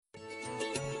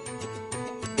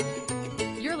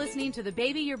listening to the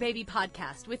Baby Your Baby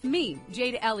podcast with me,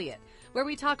 Jade Elliott, where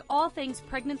we talk all things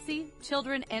pregnancy,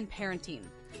 children, and parenting.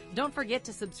 Don't forget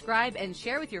to subscribe and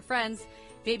share with your friends.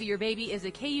 Baby Your Baby is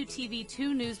a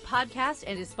KUTV2 News podcast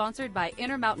and is sponsored by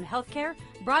Intermountain Healthcare,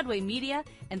 Broadway Media,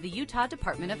 and the Utah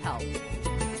Department of Health.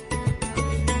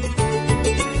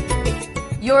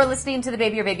 You're listening to the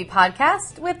Baby Your Baby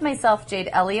podcast with myself, Jade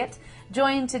Elliott,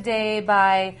 joined today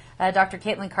by Dr.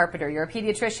 Caitlin Carpenter. You're a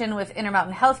pediatrician with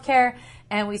Intermountain Healthcare,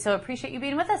 and we so appreciate you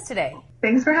being with us today.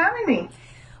 Thanks for having me.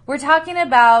 We're talking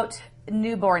about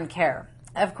newborn care.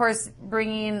 Of course,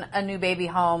 bringing a new baby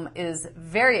home is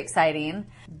very exciting,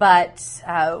 but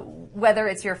whether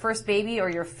it's your first baby or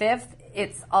your fifth,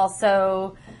 it's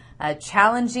also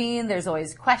challenging. There's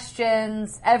always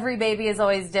questions. Every baby is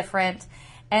always different.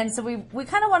 And so we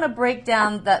kind of want to break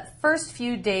down that first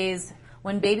few days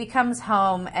when baby comes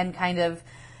home and kind of,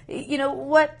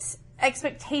 what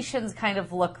expectations kind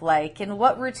of look like and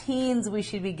what routines we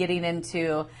should be getting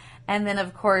into. And then,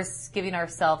 of course, giving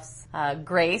ourselves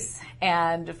grace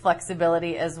and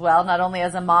flexibility as well, not only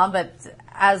as a mom, but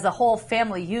as a whole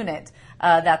family unit.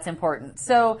 That's important.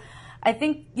 So I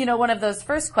think, one of those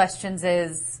first questions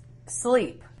is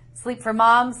sleep. Sleep for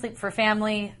mom, sleep for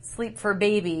family, sleep for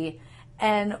baby.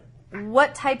 And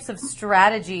what types of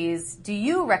strategies do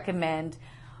you recommend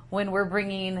when we're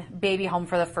bringing baby home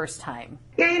for the first time?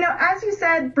 Yeah, as you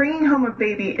said, bringing home a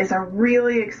baby is a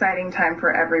really exciting time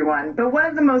for everyone. But one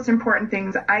of the most important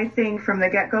things, I think, from the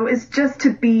get-go is just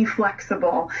to be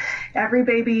flexible. Every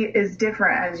baby is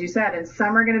different, as you said, and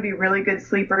some are going to be really good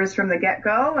sleepers from the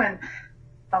get-go, and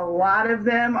a lot of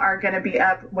them are going to be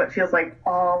up what feels like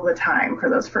all the time for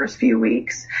those first few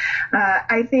weeks.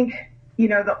 I think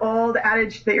the old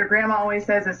adage that your grandma always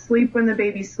says is sleep when the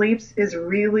baby sleeps is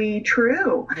really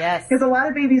true. Yes. Because a lot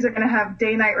of babies are going to have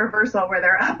day-night reversal where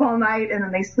they're up all night and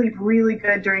then they sleep really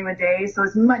good during the day. So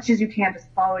as much as you can, just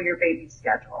follow your baby's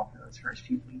schedule for those first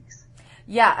few weeks.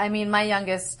 Yeah, my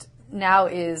youngest now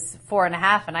is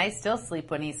 4.5 and I still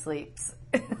sleep when he sleeps.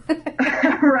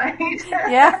 Right?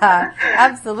 Yeah,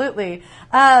 absolutely.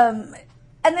 And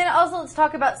then also let's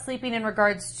talk about sleeping in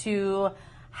regards to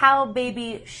how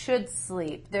baby should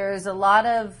sleep. There's a lot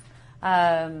of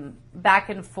back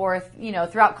and forth,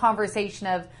 throughout conversation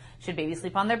of should baby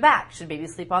sleep on their back? Should baby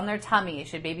sleep on their tummy?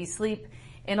 Should baby sleep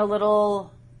in a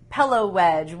little pillow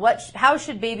wedge? How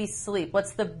should baby sleep?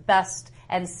 What's the best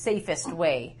and safest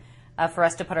way for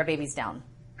us to put our babies down?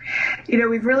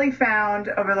 We've really found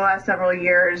over the last several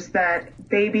years that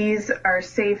babies are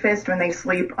safest when they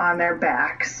sleep on their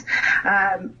backs.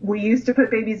 We used to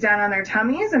put babies down on their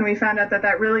tummies, and we found out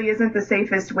that really isn't the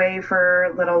safest way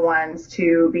for little ones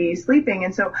to be sleeping.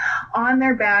 And so on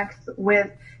their backs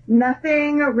with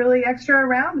nothing really extra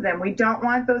around them. We don't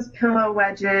want those pillow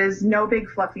wedges, no big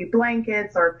fluffy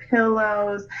blankets or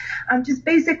pillows, just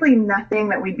basically nothing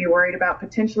that we'd be worried about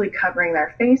potentially covering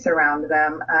their face around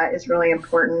them is really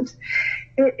important.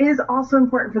 It is also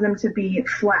important for them to be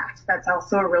flat. That's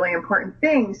also a really important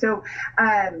thing. So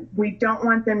we don't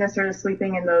want them necessarily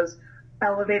sleeping in those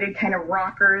elevated kind of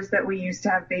rockers that we used to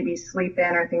have babies sleep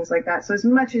in or things like that. So as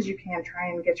much as you can, try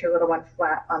and get your little one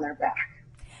flat on their back.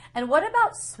 And what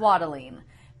about swaddling?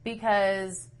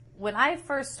 Because when I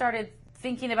first started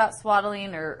thinking about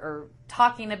swaddling or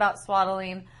talking about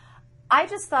swaddling, I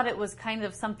just thought it was kind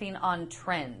of something on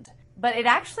trend. But it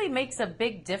actually makes a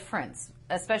big difference,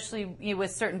 especially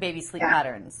with certain baby sleep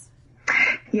patterns.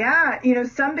 Yeah,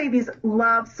 some babies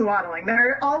love swaddling.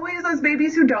 There are always those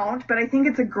babies who don't, but I think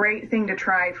it's a great thing to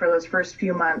try for those first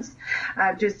few months,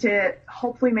 just to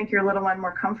hopefully make your little one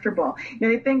more comfortable.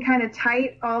 They've been kind of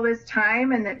tight all this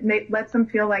time, and it lets them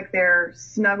feel like they're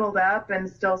snuggled up and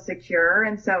still secure.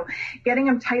 And so getting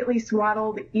them tightly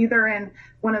swaddled, either in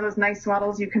one of those nice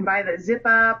swaddles you can buy that zip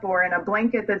up or in a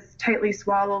blanket that's tightly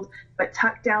swaddled but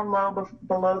tucked down low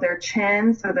below their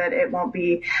chin so that it won't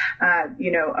be,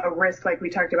 a risk like we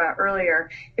talked about earlier,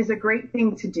 is a great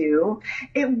thing to do.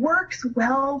 It works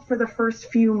well for the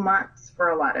first few months for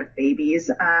a lot of babies,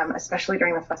 especially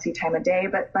during the fussy time of day.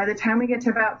 But by the time we get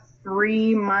to about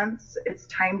 3 months, it's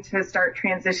time to start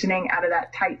transitioning out of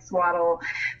that tight swaddle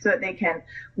so that they can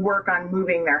work on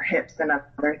moving their hips and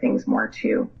other things more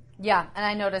too. Yeah, and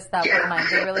I noticed that with mine.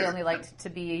 They really only liked to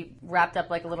be wrapped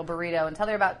up like a little burrito until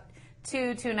they're about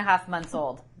 2.5 months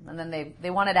old, and then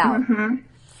they want it out. Mm-hmm.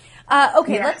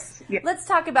 Okay, yes. let's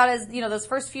talk about those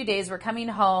first few days. We're coming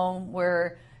home.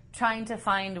 We're trying to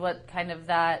find what kind of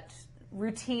that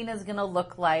routine is going to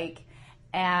look like,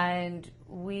 and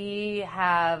we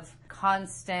have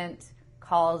constant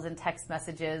calls and text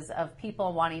messages of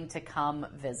people wanting to come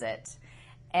visit,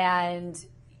 and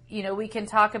we can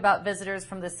talk about visitors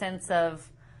from the sense of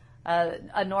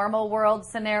a normal world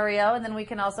scenario, and then we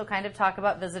can also kind of talk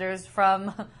about visitors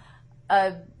from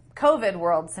a COVID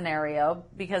world scenario,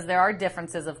 because there are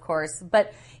differences, of course.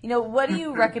 But, what do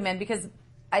you recommend? Because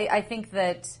I think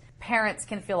that parents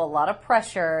can feel a lot of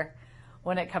pressure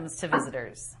when it comes to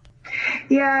visitors.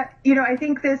 Yeah, I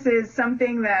think this is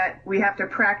something that we have to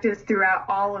practice throughout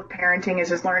all of parenting, is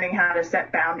just learning how to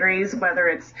set boundaries, whether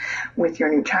it's with your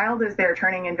new child as they're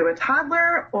turning into a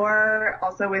toddler or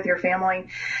also with your family.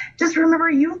 Just remember,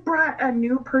 you've brought a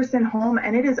new person home,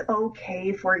 and it is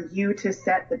okay for you to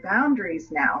set the boundaries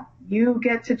now. You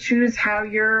get to choose how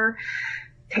you're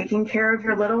taking care of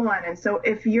your little one. And so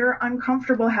if you're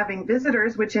uncomfortable having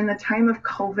visitors, which in the time of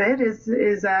COVID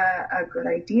is a good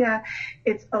idea,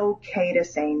 it's okay to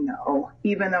say no,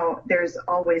 even though there's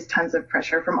always tons of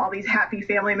pressure from all these happy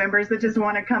family members that just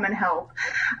want to come and help.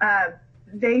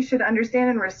 They should understand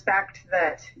and respect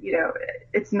that,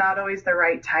 it's not always the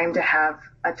right time to have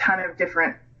a ton of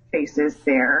different faces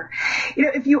there.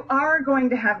 If you are going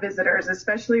to have visitors,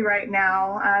 especially right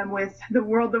now, with the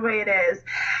world the way it is,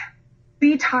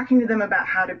 be talking to them about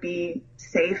how to be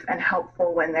safe and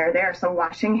helpful when they're there. So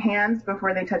washing hands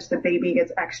before they touch the baby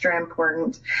is extra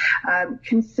important.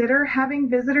 Consider having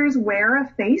visitors wear a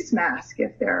face mask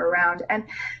if they're around. And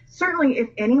certainly if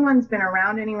anyone's been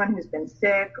around anyone who's been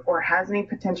sick or has any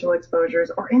potential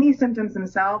exposures or any symptoms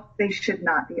themselves, they should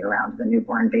not be around the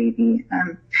newborn baby.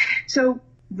 So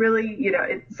really,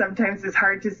 it sometimes is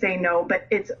hard to say no, but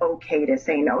it's okay to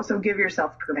say no. So give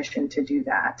yourself permission to do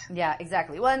that. Yeah,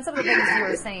 exactly. Well, and some of the things you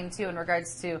were saying too in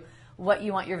regards to what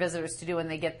you want your visitors to do when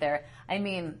they get there. I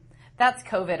mean, that's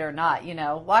COVID or not,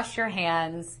 wash your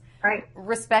hands, right?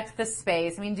 Respect the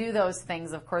space. I mean, do those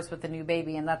things, of course, with the new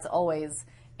baby, and that's always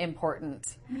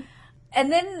important. And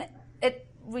then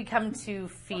we come to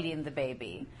feeding the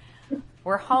baby.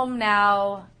 We're home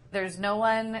now. There's no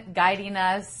one guiding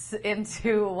us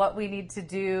into what we need to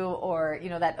do, or,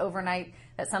 that overnight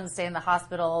that some stay in the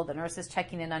hospital, the nurse is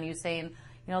checking in on you saying,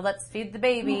 let's feed the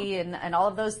baby and all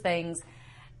of those things.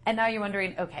 And now you're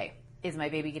wondering, okay, is my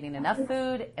baby getting enough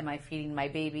food? Am I feeding my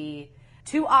baby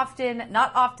too often,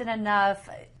 not often enough?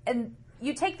 And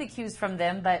you take the cues from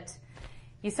them, but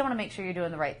you still want to make sure you're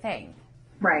doing the right thing.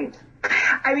 Right.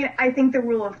 I mean, I think the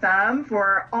rule of thumb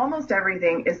for almost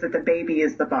everything is that the baby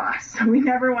is the boss. We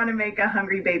never want to make a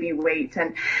hungry baby wait.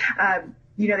 And,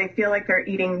 they feel like they're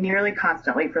eating nearly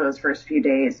constantly for those first few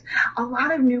days. A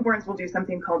lot of newborns will do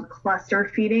something called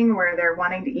cluster feeding, where they're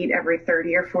wanting to eat every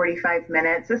 30 or 45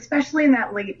 minutes, especially in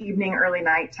that late evening, early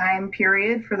nighttime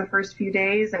period for the first few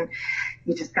days. And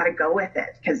you just got to go with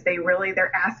it, because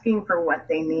they're asking for what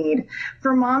they need.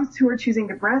 For moms who are choosing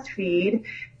to breastfeed,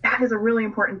 that is a really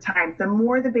important time. The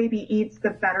more the baby eats, the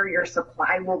better your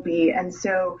supply will be. And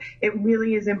so it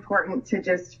really is important to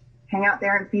just hang out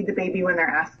there and feed the baby when they're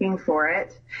asking for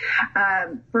it.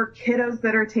 For kiddos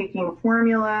that are taking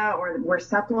formula or we're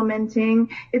supplementing,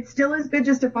 it still is good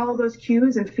just to follow those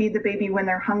cues and feed the baby when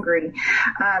they're hungry.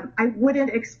 I wouldn't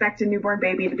expect a newborn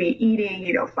baby to be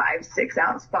eating, 5-6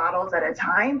 ounce bottles at a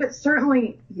time, but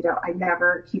certainly, I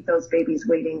never keep those babies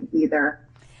waiting either.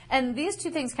 And these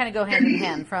two things kind of go hand in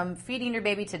hand, from feeding your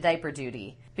baby to diaper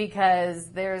duty, because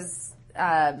there's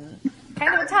kind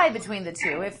of a tie between the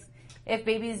two. If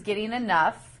baby's getting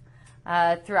enough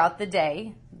throughout the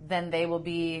day, then they will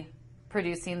be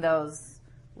producing those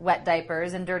wet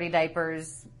diapers and dirty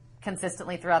diapers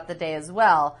consistently throughout the day as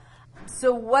well.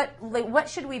 So what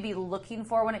should we be looking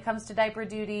for when it comes to diaper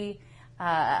duty?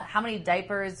 How many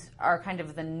diapers are kind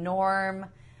of the norm?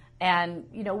 And,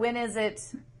 when is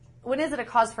it a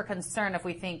cause for concern if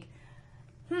we think,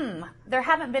 there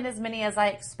haven't been as many as I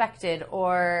expected,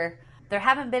 or there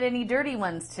haven't been any dirty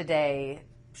ones today?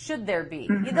 Should there be?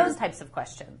 Mm-hmm. Those types of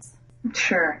questions.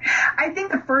 Sure. I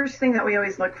think the first thing that we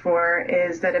always look for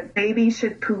is that a baby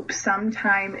should poop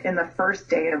sometime in the first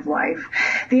day of life.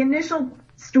 The initial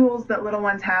stools that little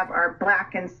ones have are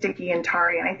black and sticky and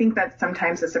tarry, and I think that's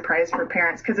sometimes a surprise for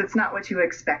parents because it's not what you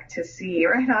expect to see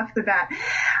right off the bat.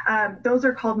 Those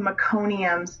are called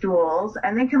meconium stools,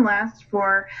 and they can last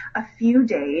for a few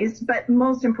days, but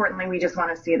most importantly, we just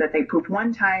want to see that they poop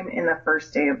one time in the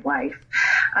first day of life.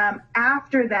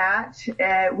 After that,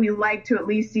 we like to at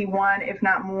least see one, if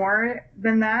not more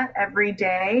than that, every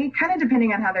day, kind of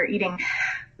depending on how they're eating.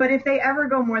 But if they ever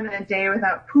go more than a day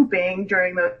without pooping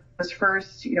during those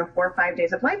first, 4 or 5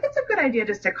 days of life, it's a good idea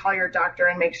just to call your doctor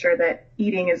and make sure that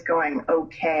eating is going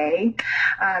okay,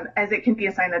 as it can be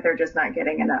a sign that they're just not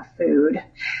getting enough food.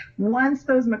 Once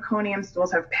those meconium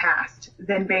stools have passed,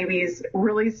 then babies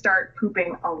really start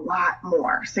pooping a lot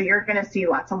more. So you're going to see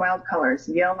lots of wild colors,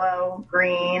 yellow,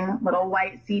 green, little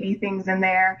white seedy things in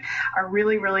there. are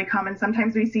really, really common.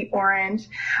 Sometimes we see orange.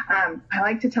 I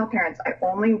like to tell parents I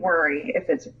only worry if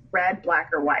it's red,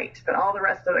 black, or white, but all the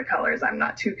rest of the colors I'm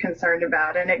not too concerned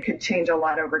about, and it could change a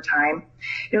lot over time.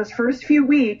 Those first few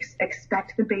weeks,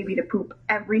 expect the baby to poop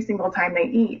every single time they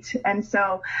eat. And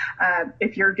so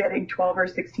if you're getting 12 or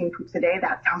 16 poops a day,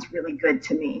 that sounds really good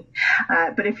to me.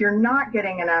 But if you're not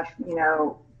getting enough,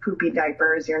 poopy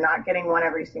diapers, you're not getting one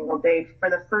every single day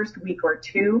for the first week or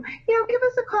two, give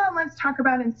us a call and let's talk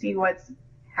about it and see what's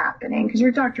happening, because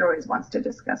your doctor always wants to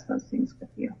discuss those things with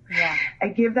you. Yeah. I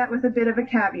give that with a bit of a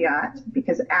caveat,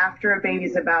 because after a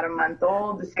baby's about a month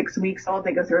old to 6 weeks old,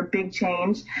 they go through a big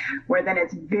change where then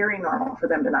it's very normal for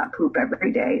them to not poop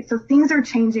every day. So things are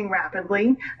changing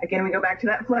rapidly. Again, we go back to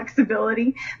that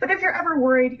flexibility. But if you're ever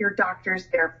worried, your doctor's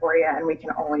there for you, and we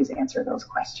can always answer those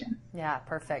questions. Yeah,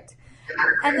 perfect.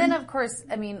 And then, of course,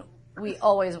 we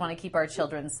always want to keep our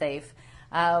children safe.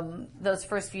 Those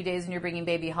first few days when you're bringing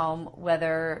baby home,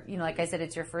 whether, like I said,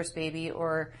 it's your first baby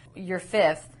or your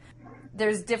fifth,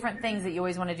 there's different things that you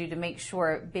always want to do to make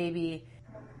sure baby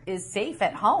is safe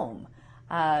at home.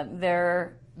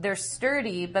 They're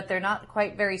sturdy, but they're not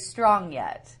quite very strong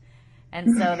yet.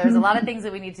 And so there's a lot of things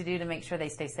that we need to do to make sure they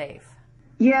stay safe.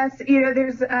 Yes,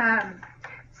 there's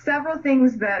several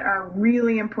things that are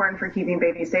really important for keeping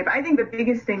babies safe. I think the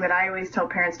biggest thing that I always tell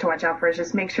parents to watch out for is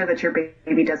just make sure that your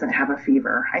baby doesn't have a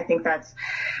fever. I think that's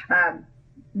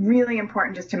really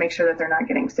important, just to make sure that they're not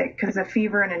getting sick, because a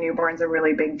fever in a newborn is a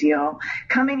really big deal.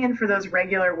 Coming in for those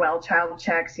regular well child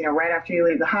checks, right after you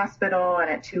leave the hospital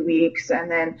and at 2 weeks, and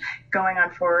then going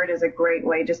on forward is a great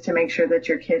way just to make sure that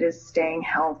your kid is staying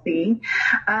healthy.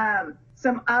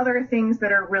 Some other things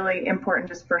that are really important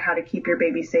just for how to keep your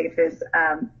baby safe is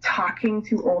talking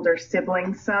to older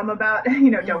siblings some about,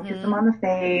 don't kiss them on the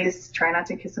face, try not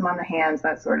to kiss them on the hands,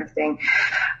 that sort of thing.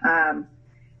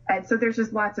 And so there's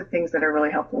just lots of things that are really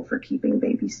helpful for keeping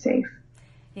babies safe.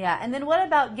 Yeah, and then what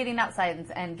about getting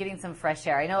outside and getting some fresh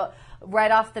air? I know right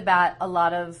off the bat, a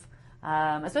lot of,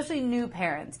 especially new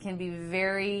parents, can be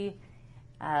very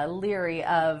leery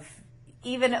of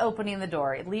even opening the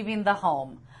door, leaving the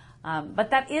home. But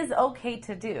that is okay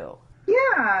to do.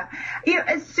 Yeah.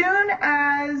 As soon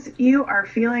as you are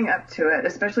feeling up to it,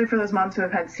 especially for those moms who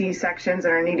have had C-sections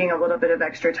and are needing a little bit of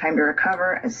extra time to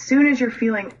recover, as soon as you're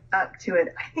feeling up to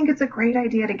it, I think it's a great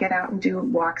idea to get out and do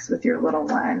walks with your little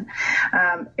one.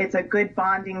 It's a good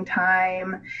bonding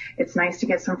time. It's nice to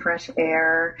get some fresh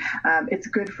air. It's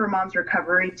good for mom's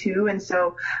recovery too. And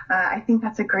so I think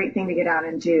that's a great thing to get out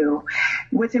and do.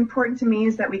 What's important to me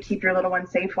is that we keep your little one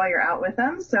safe while you're out with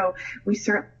them. So we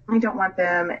certainly don't want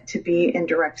them to be in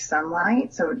direct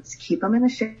sunlight. So just keep them in the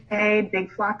shade,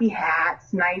 big floppy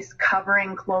hats, nice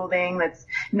covering clothing that's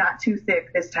not too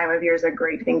thick this time of year is a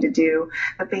great thing to do.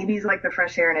 But babies like the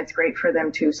fresh air, and it's great for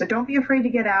them too. So don't be afraid to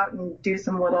get out and do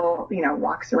some little,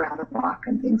 walks around the block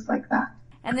and things like that.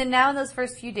 And then now in those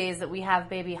first few days that we have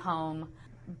baby home,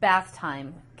 bath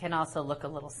time can also look a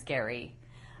little scary.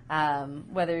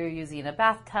 Whether you're using a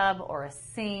bathtub or a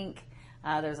sink,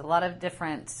 there's a lot of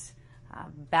different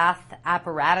bath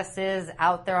apparatuses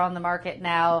out there on the market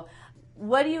now.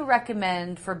 What do you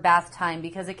recommend for bath time?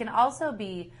 Because it can also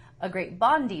be a great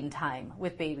bonding time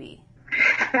with baby.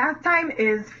 Bath time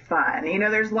is fun.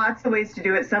 There's lots of ways to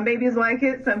do it. Some babies like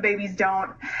it, some babies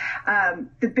don't.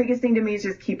 The biggest thing to me is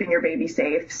just keeping your baby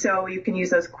safe. So you can use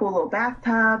those cool little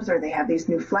bathtubs, or they have these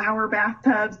new flower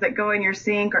bathtubs that go in your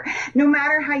sink, or no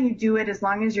matter how you do it, as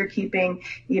long as you're keeping,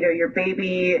 your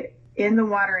baby in the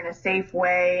water in a safe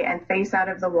way and face out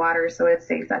of the water so it's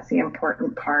safe. That's the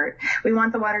important part. We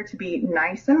want the water to be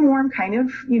nice and warm, kind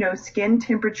of, skin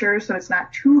temperature, so it's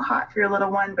not too hot for your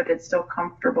little one, but it's still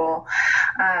comfortable.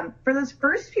 For those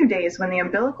first few days when the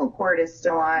umbilical cord is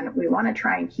still on, we want to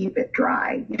try and keep it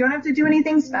dry. You don't have to do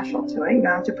anything special to it. You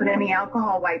don't have to put any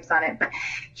alcohol wipes on it, but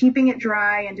keeping it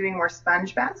dry and doing more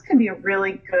sponge baths can be a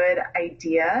really good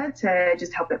idea to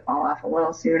just help it fall off a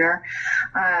little sooner.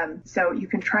 So you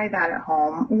can try that at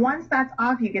home. Once that's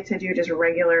off, you get to do just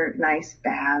regular nice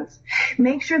baths.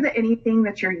 Make sure that anything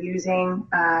that you're using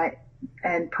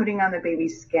and putting on the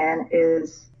baby's skin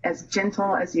is as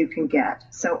gentle as you can get.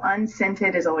 So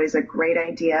unscented is always a great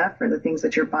idea for the things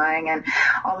that you're buying, and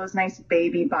all those nice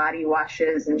baby body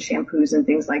washes and shampoos and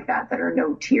things like that are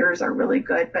no tears are really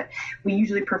good, but we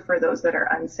usually prefer those that are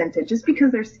unscented just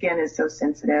because their skin is so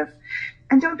sensitive.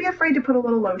 And don't be afraid to put a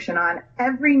little lotion on.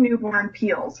 Every newborn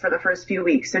peels for the first few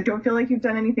weeks. So don't feel like you've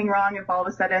done anything wrong if all of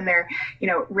a sudden their,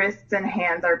 wrists and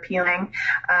hands are peeling.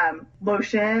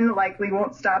 Lotion likely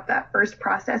won't stop that first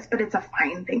process, but it's a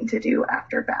fine thing to do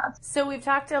after baths. So we've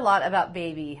talked a lot about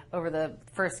baby over the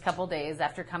first couple days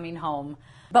after coming home.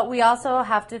 But we also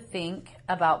have to think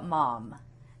about mom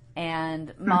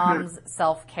and mom's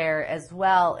self-care as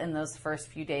well in those first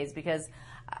few days, because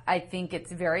I think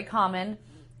it's very common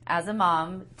as a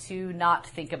mom to not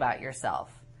think about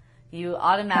yourself. You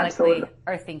automatically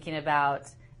are thinking about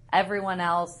everyone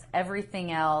else,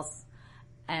 everything else,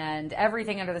 and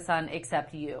everything under the sun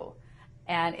except you.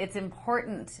 And it's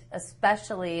important,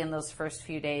 especially in those first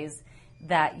few days,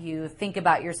 that you think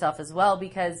about yourself as well,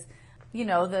 because, you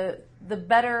know, the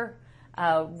better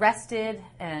rested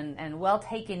and well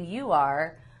taken you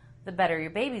are, the better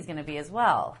your baby's going to be as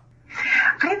well.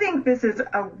 I think this is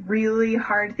a really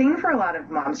hard thing for a lot of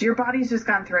moms. Your body's just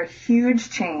gone through a huge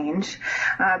change.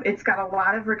 It's got a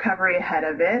lot of recovery ahead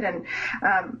of it. And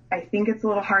I think it's a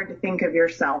little hard to think of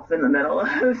yourself in the middle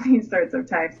of these sorts of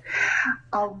times.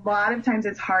 A lot of times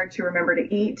it's hard to remember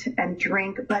to eat and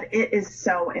drink, but it is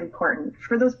so important.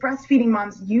 For those breastfeeding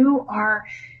moms, you are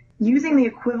using the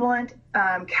equivalent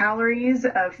calories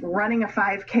of running a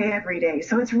 5K every day.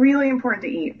 So it's really important to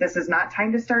eat. This is not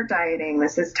time to start dieting.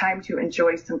 This is time to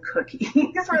enjoy some cookies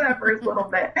for that first little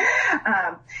bit.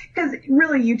 Because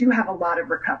really you do have a lot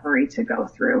of recovery to go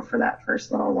through for that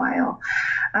first little while.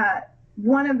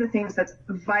 One of the things that's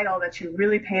vital that you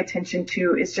really pay attention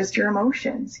to is just your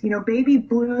emotions. You know, baby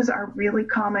blues are really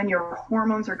common. Your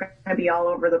hormones are going to be all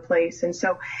over the place. And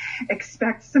so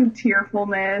expect some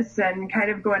tearfulness and kind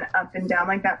of going up and down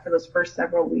like that for those first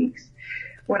several weeks.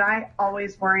 What I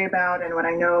always worry about, and what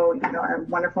I know, you know, our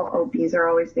wonderful OBs are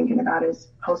always thinking about, is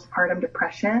postpartum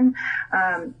depression.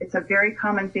 It's a very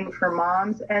common thing for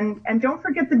moms, and don't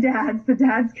forget the dads. The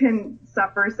dads can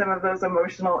suffer some of those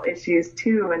emotional issues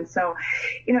too. And so,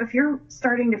 you know, if you're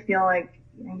starting to feel like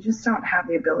you just don't have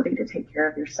the ability to take care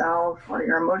of yourself, or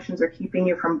your emotions are keeping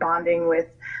you from bonding with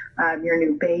your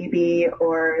new baby,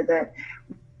 or that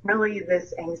really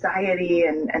this anxiety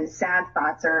and sad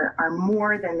thoughts are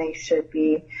more than they should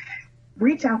be,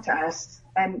 reach out to us.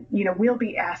 And, you know, we'll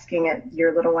be asking at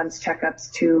your little one's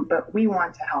checkups too, but we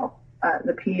want to help.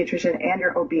 The pediatrician and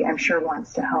your OB, I'm sure,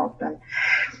 wants to help. And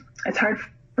it's hard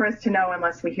for us to know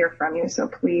unless we hear from you. So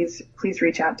please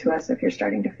reach out to us if you're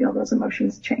starting to feel those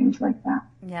emotions change like that.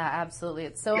 Yeah, absolutely.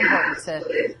 It's so important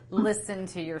to listen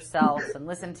to yourself and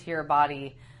listen to your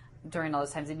body during all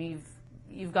those times. And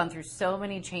you've gone through so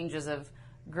many changes of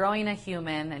growing a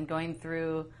human and going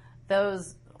through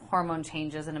those hormone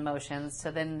changes and emotions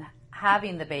to then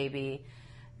having the baby,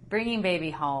 bringing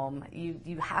baby home.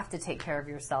 You have to take care of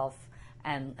yourself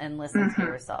and listen to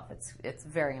yourself. It's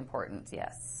very important,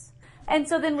 yes. And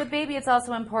so then with baby, it's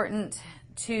also important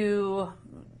to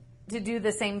do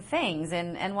the same things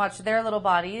and watch their little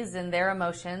bodies and their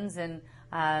emotions, and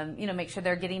you know, make sure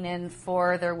they're getting in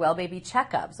for their well baby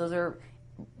checkups. Those are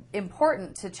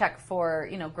important to check for,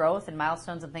 you know, growth and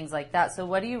milestones and things like that. So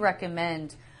what do you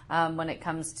recommend when it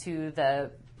comes to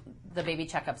the baby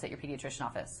checkups at your pediatrician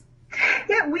office?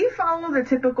 Yeah, we follow the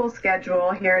typical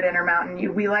schedule here at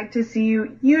Intermountain. We like to see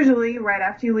you usually right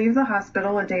after you leave the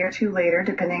hospital, a day or two later,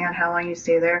 depending on how long you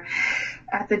stay there,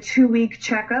 at the 2-week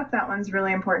checkup. That one's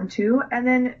really important too. And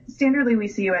then standardly we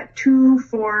see you at 2,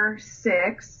 4,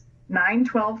 6, 9,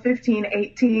 12, 15,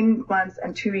 18 months,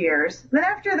 and 2 years. Then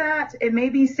after that, it may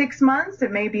be 6 months,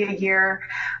 it may be a year,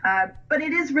 but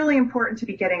it is really important to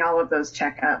be getting all of those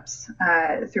checkups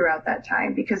throughout that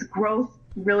time, because growth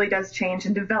really does change,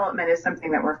 and development is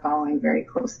something that we're following very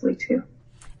closely too.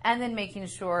 And then making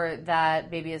sure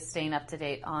that baby is staying up to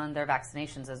date on their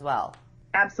vaccinations as well.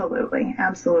 Absolutely.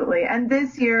 Absolutely. And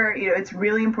this year, you know, it's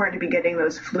really important to be getting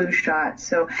those flu shots.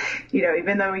 So, you know,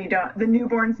 even though the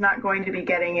newborn's not going to be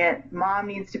getting it, mom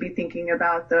needs to be thinking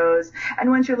about those. And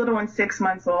once your little one's 6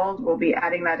 months old, we'll be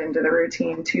adding that into the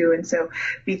routine too. And so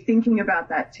be thinking about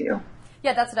that too.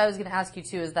 Yeah, that's what I was going to ask you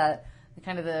too, is that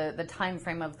kind of the time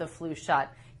frame of the flu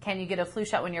shot. Can you get a flu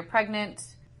shot when you're pregnant?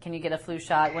 Can you get a flu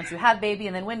shot once you have baby?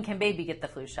 And then when can baby get the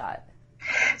flu shot?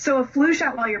 So a flu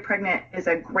shot while you're pregnant is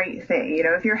a great thing. You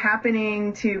know, if you're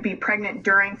happening to be pregnant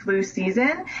during flu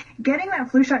season, getting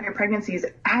that flu shot in your pregnancy has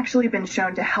actually been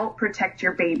shown to help protect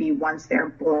your baby once they're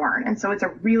born. And so it's a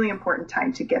really important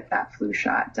time to get that flu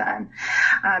shot done.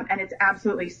 And it's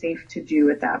absolutely safe to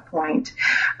do at that point.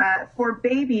 For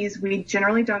babies, we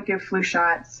generally don't give flu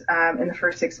shots in the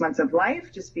first 6 months of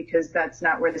life, just because that's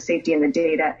not where the safety and the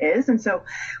data is. And so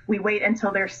we wait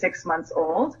until they're 6 months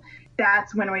old.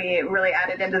 That's when we really add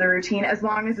it into the routine, as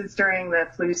long as it's during the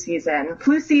flu season.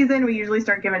 Flu season, we usually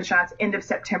start giving shots end of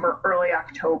September, early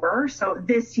October. So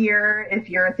this year, if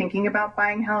you're thinking about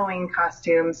buying Halloween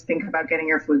costumes, think about getting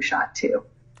your flu shot too.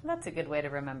 That's a good way to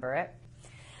remember it.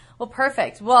 Well,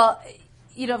 perfect. Well,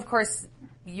 you know, of course,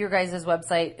 your guys'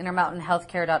 website,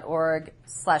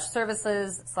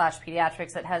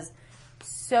 intermountainhealthcare.org/services/pediatrics. It has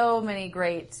so many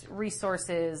great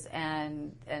resources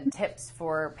and tips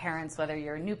for parents, whether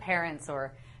you're new parents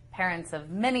or parents of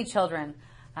many children.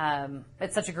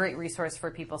 It's such a great resource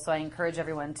for people, so I encourage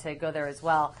everyone to go there as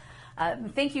well.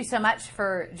 Thank you so much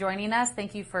for joining us.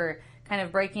 Thank you for kind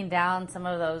of breaking down some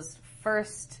of those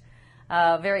first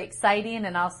very exciting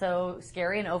and also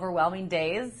scary and overwhelming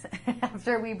days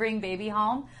after we bring baby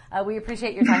home. We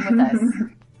appreciate your time with us.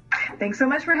 Thanks so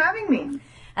much for having me.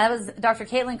 That was Dr.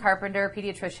 Caitlin Carpenter,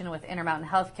 pediatrician with Intermountain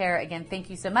Healthcare. Again, thank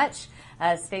you so much.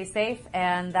 Stay safe.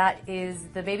 And that is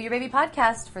the Baby Your Baby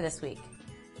podcast for this week.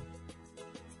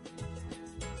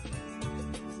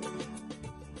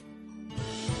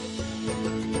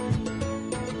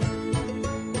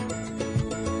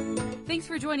 Thanks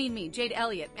for joining me, Jade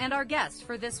Elliott, and our guest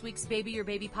for this week's Baby Your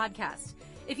Baby podcast.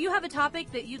 If you have a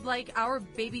topic that you'd like our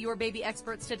Baby Your Baby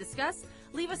experts to discuss,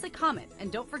 leave us a comment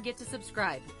and don't forget to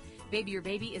subscribe. Baby Your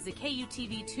Baby is a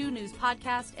KUTV2 news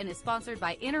podcast and is sponsored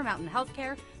by Intermountain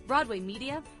Healthcare, Broadway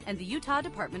Media, and the Utah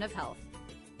Department of Health.